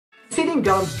Receding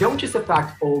gums don't just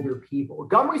affect older people.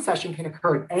 Gum recession can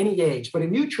occur at any age, but a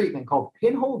new treatment called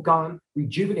pinhole gum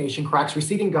rejuvenation corrects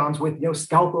receding gums with no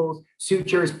scalpels,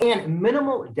 sutures, and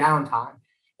minimal downtime.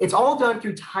 It's all done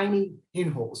through tiny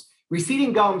pinholes.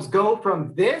 Receding gums go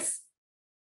from this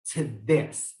to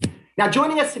this. Now,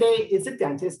 joining us today is a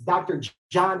dentist, Dr.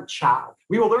 Chao.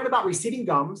 We will learn about receding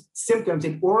gums, symptoms,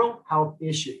 and oral health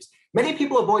issues. Many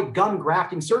people avoid gum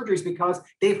grafting surgeries because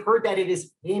they've heard that it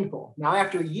is painful. Now,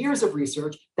 after years of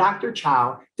research, Dr.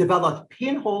 Chao developed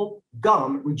pinhole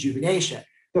gum rejuvenation,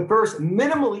 the first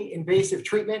minimally invasive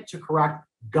treatment to correct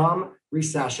gum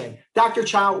recession. Dr.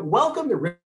 Chao, welcome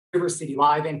to River City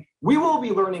Live, and we will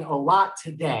be learning a lot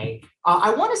today.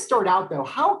 I want to start out, though,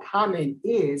 how common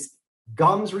is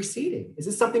gums receding? Is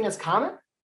this something that's common?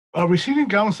 Receding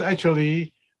gums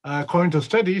actually, according to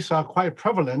studies, are quite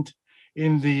prevalent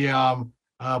in the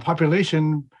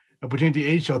population between the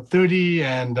age of 30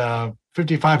 and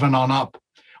 55 and on up.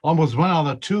 Almost 1 out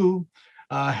of 2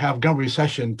 have gum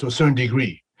recession to a certain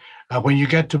degree. When you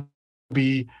get to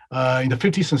be in the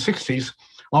 50s and 60s,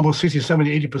 almost 60,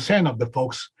 70, 80% of the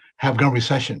folks have gum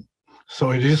recession.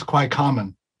 So it is quite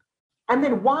common. And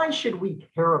then why should we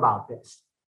care about this?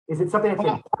 Is it something that's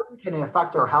important? Can it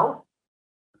affect our health?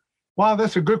 Well,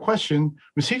 that's a good question.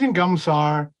 Receding gums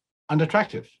are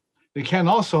unattractive. They can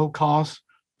also cause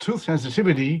tooth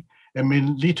sensitivity and may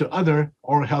lead to other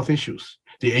oral health issues.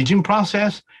 The aging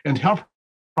process and health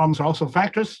problems are also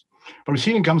factors, but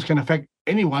receding gums can affect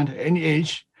anyone at any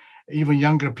age, even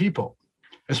younger people,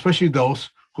 especially those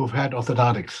who've had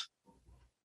orthodontics.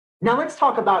 Now let's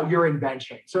talk about your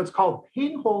invention. So it's called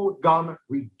pinhole gum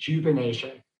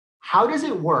rejuvenation. How does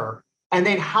it work? And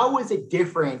then how is it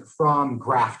different from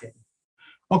grafting?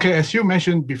 Okay, as you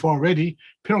mentioned before already,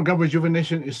 pinhole gum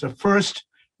rejuvenation is the first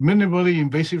minimally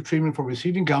invasive treatment for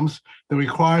receding gums that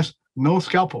requires no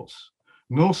scalpels,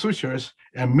 no sutures,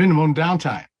 and minimum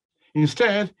downtime.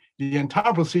 Instead, the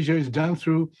entire procedure is done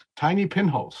through tiny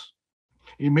pinholes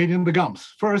made in the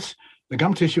gums. First, the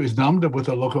gum tissue is numbed with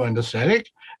a local anesthetic.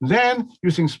 Then,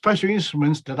 using special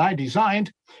instruments that I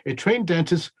designed, a trained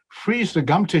dentist frees the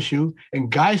gum tissue and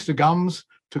guides the gums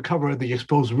to cover the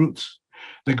exposed roots.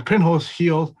 The pinholes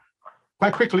heal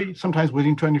quite quickly, sometimes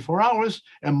within 24 hours,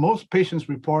 and most patients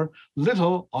report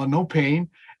little or no pain,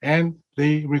 and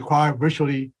they require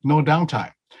virtually no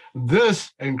downtime.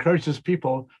 This encourages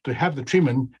people to have the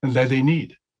treatment that they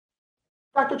need.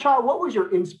 Dr. Chao, what was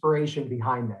your inspiration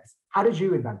behind this? How did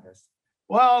you invent this?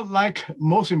 Well, like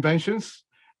most inventions,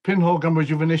 pinhole gum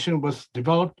rejuvenation was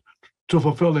developed to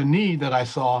fulfill a need that I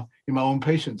saw in my own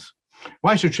patients.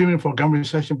 Why should treatment for gum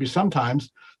recession be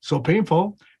sometimes so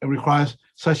painful and requires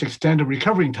such extended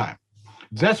recovering time?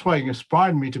 That's why it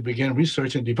inspired me to begin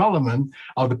research and development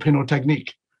of the pinhole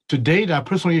technique. To date, I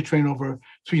personally trained over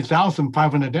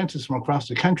 3,500 dentists from across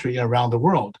the country and around the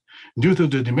world. Due to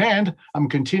the demand, I'm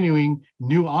continuing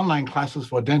new online classes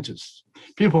for dentists.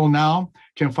 People now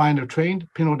can find a trained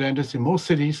pinhole dentist in most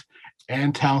cities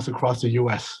and towns across the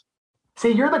U.S.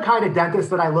 See, you're the kind of dentist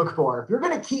that I look for. If you're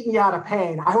going to keep me out of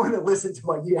pain, I want to listen to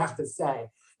what you have to say.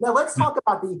 Now, let's talk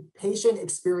about the patient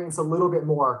experience a little bit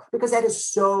more, because that is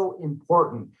so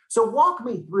important. So walk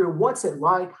me through, what's it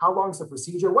like? How long is the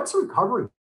procedure? What's the recovery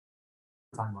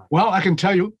time like? Well, I can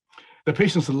tell you the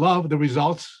patients love the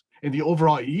results and the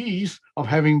overall ease of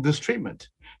having this treatment.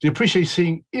 They appreciate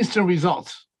seeing instant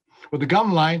results with the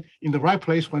gum line in the right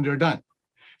place when they're done.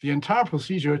 The entire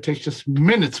procedure takes just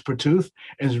minutes per tooth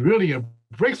and is really a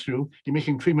breakthrough in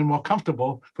making treatment more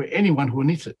comfortable for anyone who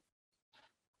needs it.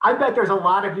 I bet there's a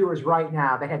lot of viewers right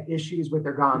now that have issues with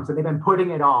their gums and they've been putting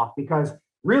it off because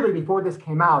really before this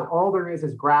came out, all there is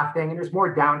grafting and there's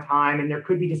more downtime and there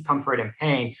could be discomfort and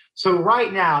pain. So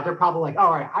right now they're probably like, all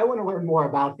right, I want to learn more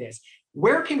about this.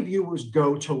 Where can viewers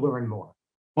go to learn more?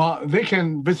 Well, they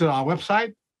can visit our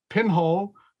website,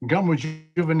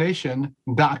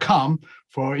 pinholegumrejuvenation.com,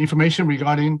 for information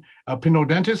regarding pinhole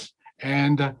dentists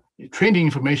and training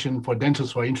information for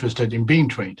dentists who are interested in being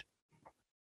trained.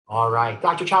 All right.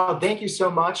 Dr. Chao, thank you so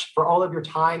much for all of your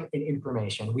time and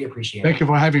information. We appreciate it. Thank you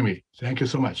for having me. Thank you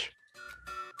so much.